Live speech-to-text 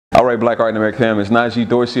Alright, Black Art in America family, it's Najee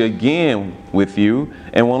Dorsey again with you,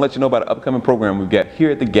 and want to let you know about an upcoming program we've got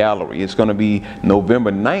here at the gallery. It's going to be November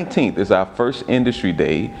 19th. It's our first industry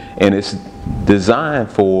day, and it's designed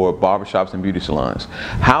for barbershops and beauty salons.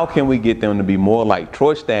 How can we get them to be more like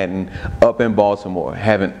Troy Stanton up in Baltimore,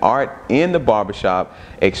 having art in the barbershop,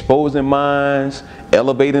 exposing minds,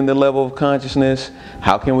 elevating the level of consciousness?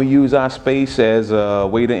 How can we use our space as a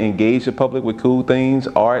way to engage the public with cool things,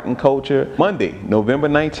 art and culture? Monday, November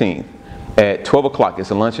 19th at 12 o'clock, it's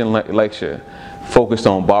a luncheon lecture focused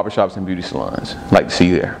on barbershops and beauty salons. I'd like to see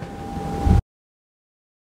you there.